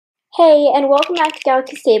Hey, and welcome back to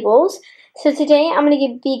Galaxy Stables. So today I'm going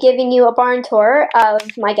to be giving you a barn tour of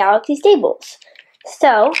my Galaxy Stables.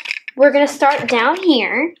 So we're going to start down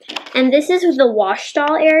here, and this is the wash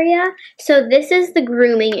stall area. So this is the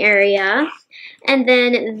grooming area, and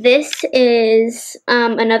then this is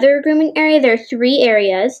another grooming area. There are three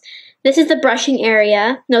areas. This is the brushing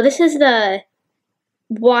area. No, this is the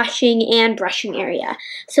washing and brushing area.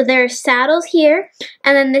 So there are saddles here,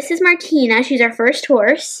 and then this is Martina. She's our first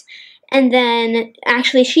horse. And then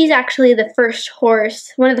she's actually the first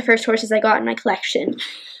horse, one of the first horses I got in my collection.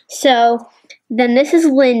 So then this is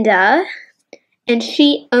Linda, and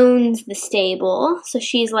she owns the stable. So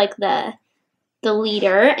she's like the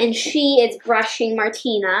leader, and she is brushing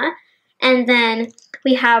Martina. And then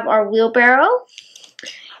we have our wheelbarrow,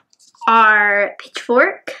 our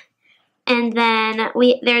pitchfork, and then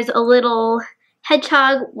there's a little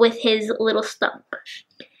hedgehog with his little stump.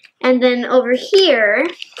 And then over here,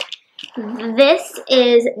 this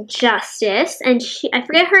is Justice, and I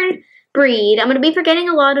forget her breed. I'm going to be forgetting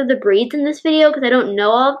a lot of the breeds in this video because I don't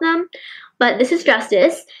know all of them, but this is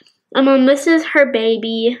Justice. And then this is her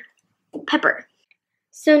baby, Pepper.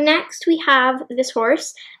 So next we have this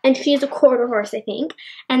horse, and she's a quarter horse, I think.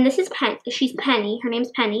 And this is she's Penny. Her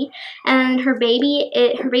name's Penny, and her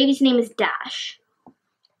baby's name is Dash.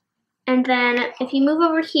 And then if you move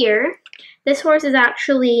over here, this horse is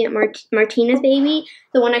actually Martina's baby,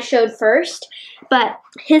 the one I showed first, but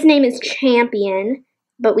his name is Champion,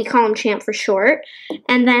 but we call him Champ for short.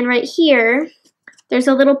 And then right here, there's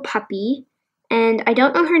a little puppy, and I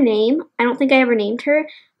don't know her name. I don't think I ever named her,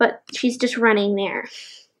 but she's just running there.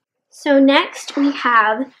 So next we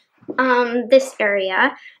have this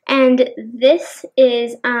area, and this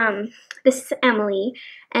is Emily,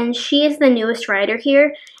 and she is the newest rider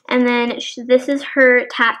here. And then this is her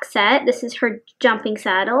tack set. This is her jumping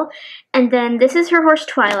saddle, and then this is her horse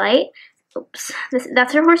Twilight. Oops,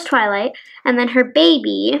 that's her horse Twilight, and then her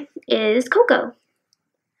baby is Coco.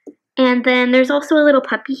 And then there's also a little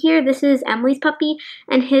puppy here. This is Emily's puppy,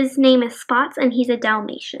 and his name is Spots, and he's a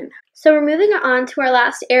Dalmatian. So we're moving on to our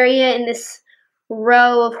last area in this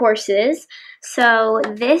row of horses. So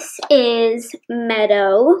this is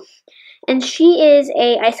Meadow, and she is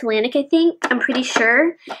a Icelandic, I think. I'm pretty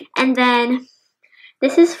sure. And then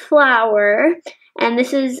this is Flower, and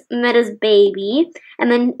this is Meadow's baby.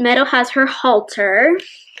 And then Meadow has her halter.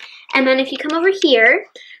 And then if you come over here,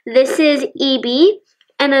 this is Evie,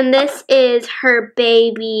 and then this is her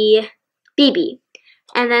baby, BB.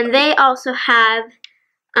 And then they also have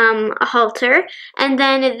a halter. And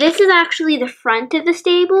then this is actually the front of the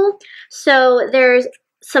stable. So there's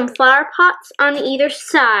some flower pots on either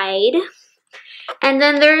side. And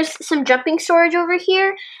then there's some jumping storage over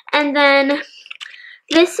here. And then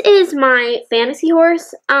this is my fantasy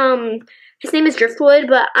horse. His name is Driftwood,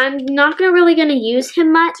 but I'm not really gonna use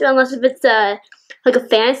him much unless if it's like a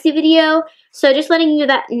fantasy video. So just letting you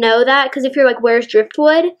know that, because if you're like, where's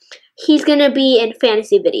Driftwood? He's gonna be in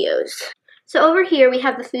fantasy videos. So over here we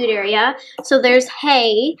have the food area. So there's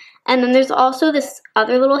hay, and then there's also this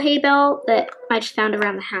other little hay bale that I just found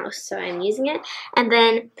around the house, so I'm using it. And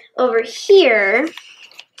then over here,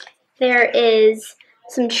 there is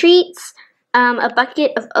some treats, a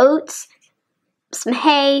bucket of oats, some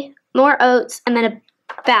hay, more oats, and then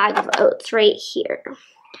a bag of oats right here.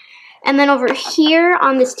 And then over here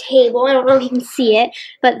on this table, I don't know if you can see it,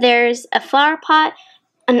 but there's a flower pot,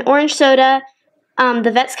 an orange soda,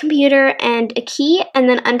 the vet's computer, and a key, and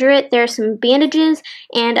then under it there's some bandages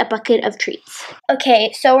and a bucket of treats.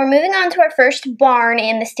 Okay, so we're moving on to our first barn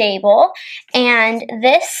in the stable, and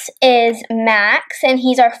this is Max, and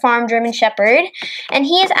he's our farm German Shepherd, and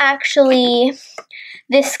he is actually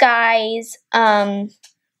this guy's,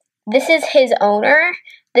 this is his owner.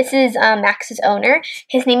 This is Max's owner.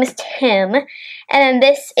 His name is Tim, and then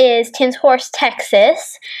this is Tim's horse,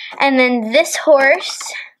 Texas, and then this horse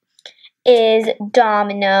is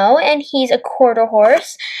Domino, and he's a quarter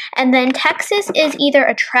horse. And then Texas is either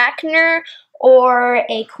a Trackner or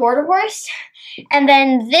a quarter horse. And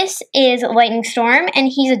then this is Lightning Storm, and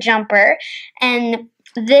he's a jumper. And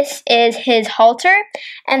this is his halter.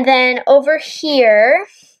 And then over here,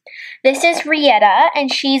 this is Rietta,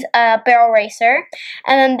 and she's a barrel racer.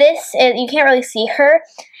 And then this is, you can't really see her.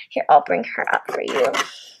 Here, I'll bring her up for you.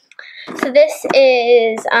 So this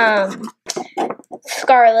is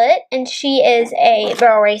Scarlet, and she is a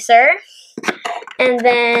barrel racer. And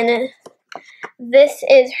then this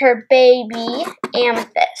is her baby,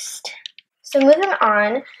 Amethyst. So moving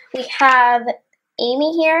on, we have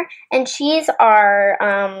Amy here, and she's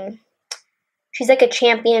our, she's like a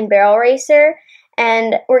champion barrel racer,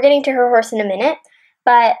 and we're getting to her horse in a minute.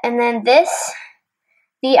 And then this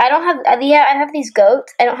I have these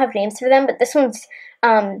goats. I don't have names for them, but this one's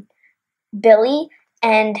Billy,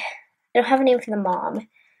 and I don't have a name for the mom,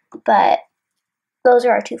 but those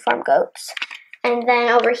are our 2 farm goats. And then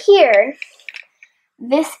over here,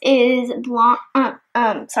 this is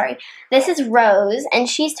this is Rose, and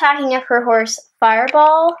she's tacking up her horse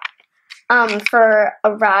Fireball for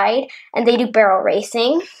a ride, and they do barrel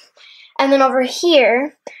racing. And then over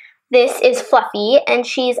here, this is Fluffy, and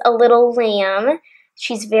she's a little lamb.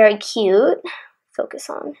 She's very cute. Focus.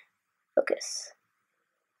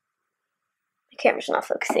 The camera's not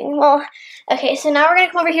focusing. Well, okay, so now we're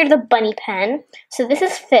gonna come over here to the bunny pen. So this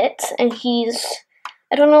is Fitz, and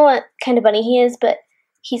I don't know what kind of bunny he is, but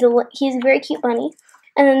he's a very cute bunny.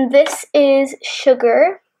 And then this is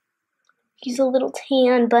Sugar. He's a little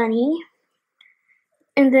tan bunny.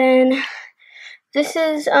 And then this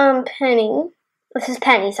is Penny. This is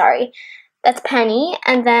Penny, sorry. That's Penny.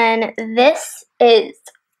 And then this is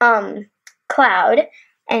Cloud,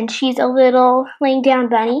 and she's a little laying down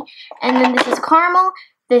bunny. And then this is Caramel.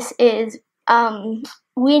 This is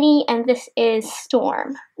Winnie, and this is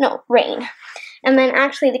Rain. And then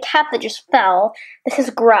actually the cat that just fell, this is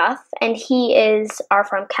Gruff, and he is our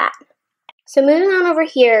farm cat. So moving on over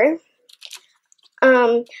here,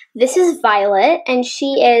 this is Violet, and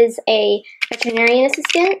she is a veterinarian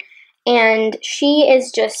assistant, and she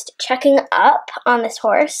is just checking up on this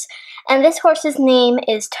horse. And this horse's name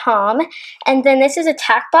is Tom. And then this is a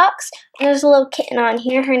tack box, and there's a little kitten on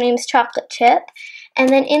here. Her name's Chocolate Chip. And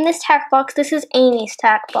then in this tack box, this is Amy's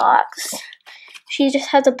tack box. She just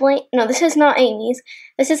has a blanket. No, this is not Amy's.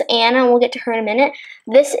 This is Anna, and we'll get to her in a minute.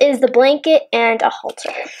 This is the blanket and a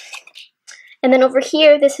halter. And then over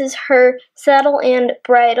here, this is her saddle and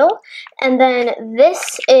bridle. And then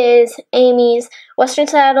this is Amy's western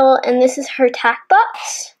saddle, and this is her tack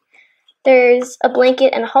box. There's a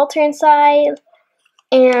blanket and a halter inside,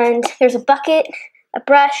 and there's a bucket, a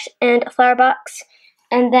brush, and a flower box.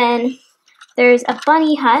 And then there's a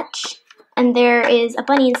bunny hutch, and there is a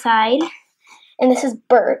bunny inside. And this is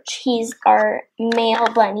Birch. He's our male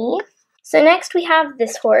bunny. So next we have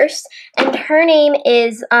this horse, and her name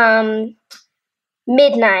is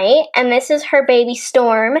Midnight, and this is her baby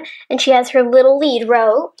Storm, and she has her little lead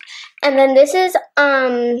rope. And then this is,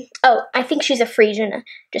 I think she's a Frisian,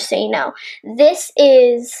 just so you know. This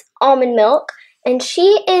is Almond Milk, and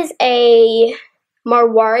she is a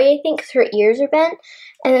Marwari, I think, because her ears are bent.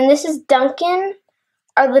 And then this is Duncan,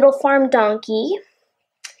 our little farm donkey.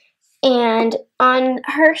 And on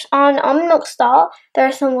Almond Milk's stall, there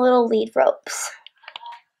are some little lead ropes.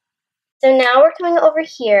 So now we're coming over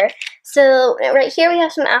here. So right here we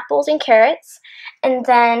have some apples and carrots. And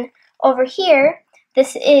then over here,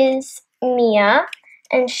 this is Mia.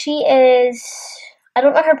 And she is, I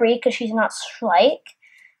don't know her breed because she's not Schleich,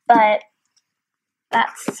 but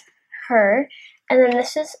that's her. And then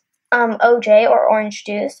this is OJ, or Orange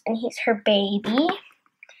Juice, and he's her baby.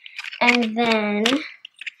 And then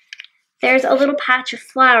there's a little patch of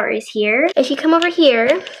flowers here. If you come over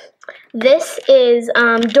here, this is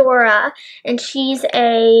Dora, and she's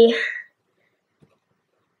a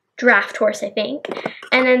draft horse, I think.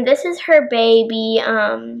 And then this is her baby,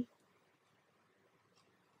 I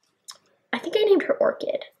think I named her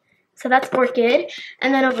Orchid. So that's Orchid.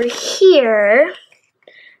 And then over here,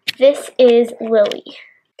 this is Lily.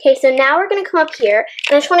 Okay, so now we're going to come up here,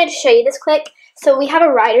 and I just wanted to show you this quick. So we have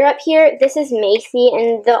a rider up here. This is Macy,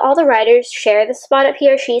 and all the riders share the spot up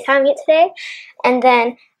here. She's having it today. And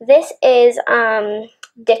then this is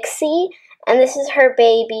Dixie, and this is her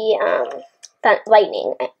baby,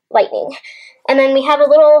 Lightning. And then we have a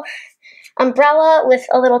little umbrella with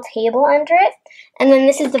a little table under it. And then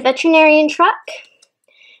this is the veterinarian truck,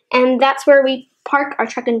 and that's where we park our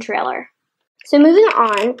truck and trailer. So moving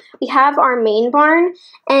on, we have our main barn,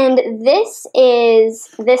 and this is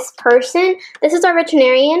this person. This is our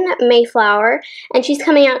veterinarian, Mayflower, and she's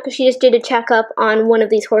coming out because she just did a checkup on one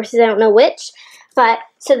of these horses. I don't know which, but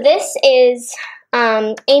so this is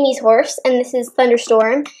Amy's horse, and this is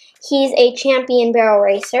Thunderstorm. He's a champion barrel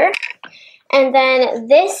racer. And then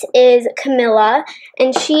this is Camilla,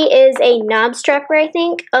 and she is a knob strapper, I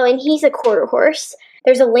think. Oh, and he's a quarter horse.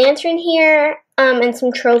 There's a lantern here and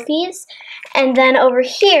some trophies. And then over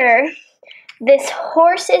here, this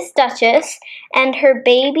horse is Duchess, and her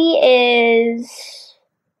baby is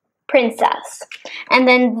Princess. And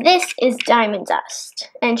then this is Diamond Dust,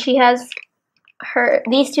 and she has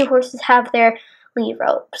these two horses have their lead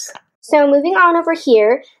ropes. So moving on over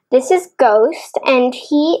here, this is Ghost, and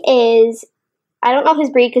he is, I don't know his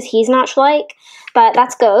breed because he's not Schleich, but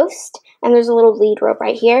that's Ghost. And there's a little lead rope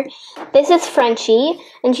right here. This is Frenchie,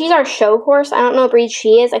 and she's our show horse. I don't know what breed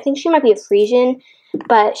she is. I think she might be a Frisian.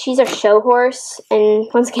 but she's a show horse, and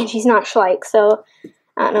once again, she's not Schleich, so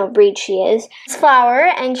I don't know what breed she is. It's Flower,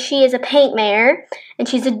 and she is a paint mare, and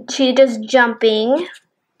she does jumping.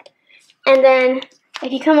 And then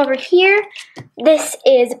if you come over here, this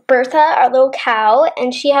is Bertha, our little cow,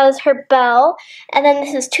 and she has her bell. And then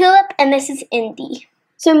this is Tulip, and this is Indy.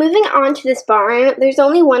 So moving on to this barn, there's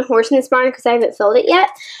only one horse in this barn because I haven't filled it yet.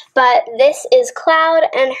 But this is Cloud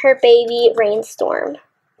and her baby Rainstorm.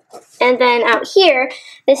 And then out here,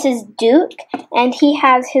 this is Duke, and he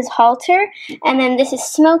has his halter. And then this is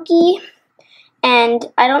Smokey, and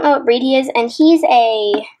I don't know what breed he is, and he's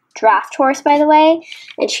a draft horse, by the way,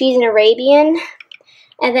 and she's an Arabian.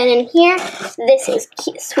 And then in here, this is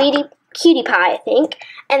Cutie Pie, I think.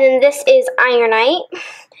 And then this is Ironite.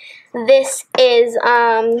 This is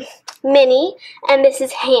Minnie, and this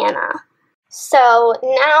is Hannah. So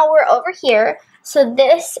now we're over here. So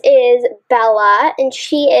this is Bella, and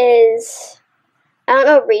she is, I don't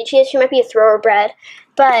know what breed she is. She might be a thoroughbred.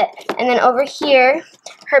 And then over here,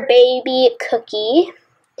 her baby Cookie.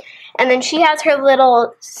 And then she has her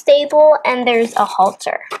little stable, and there's a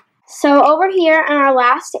halter. So over here in our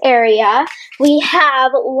last area, we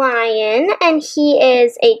have Lion, and he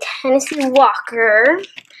is a Tennessee Walker.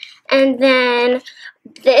 And then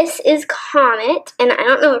this is Comet, and I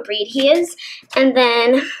don't know what breed he is. And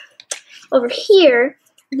then over here,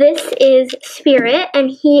 this is Spirit, and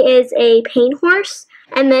he is a paint horse.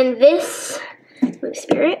 And then this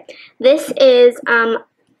is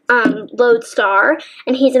Lodestar,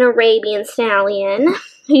 and he's an Arabian stallion.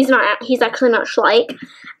 He's actually not Schleich.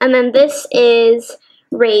 And then this is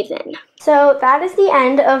Raven. So that is the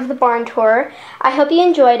end of the barn tour. I hope you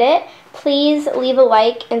enjoyed it. Please leave a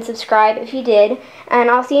like and subscribe if you did. And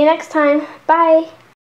I'll see you next time. Bye!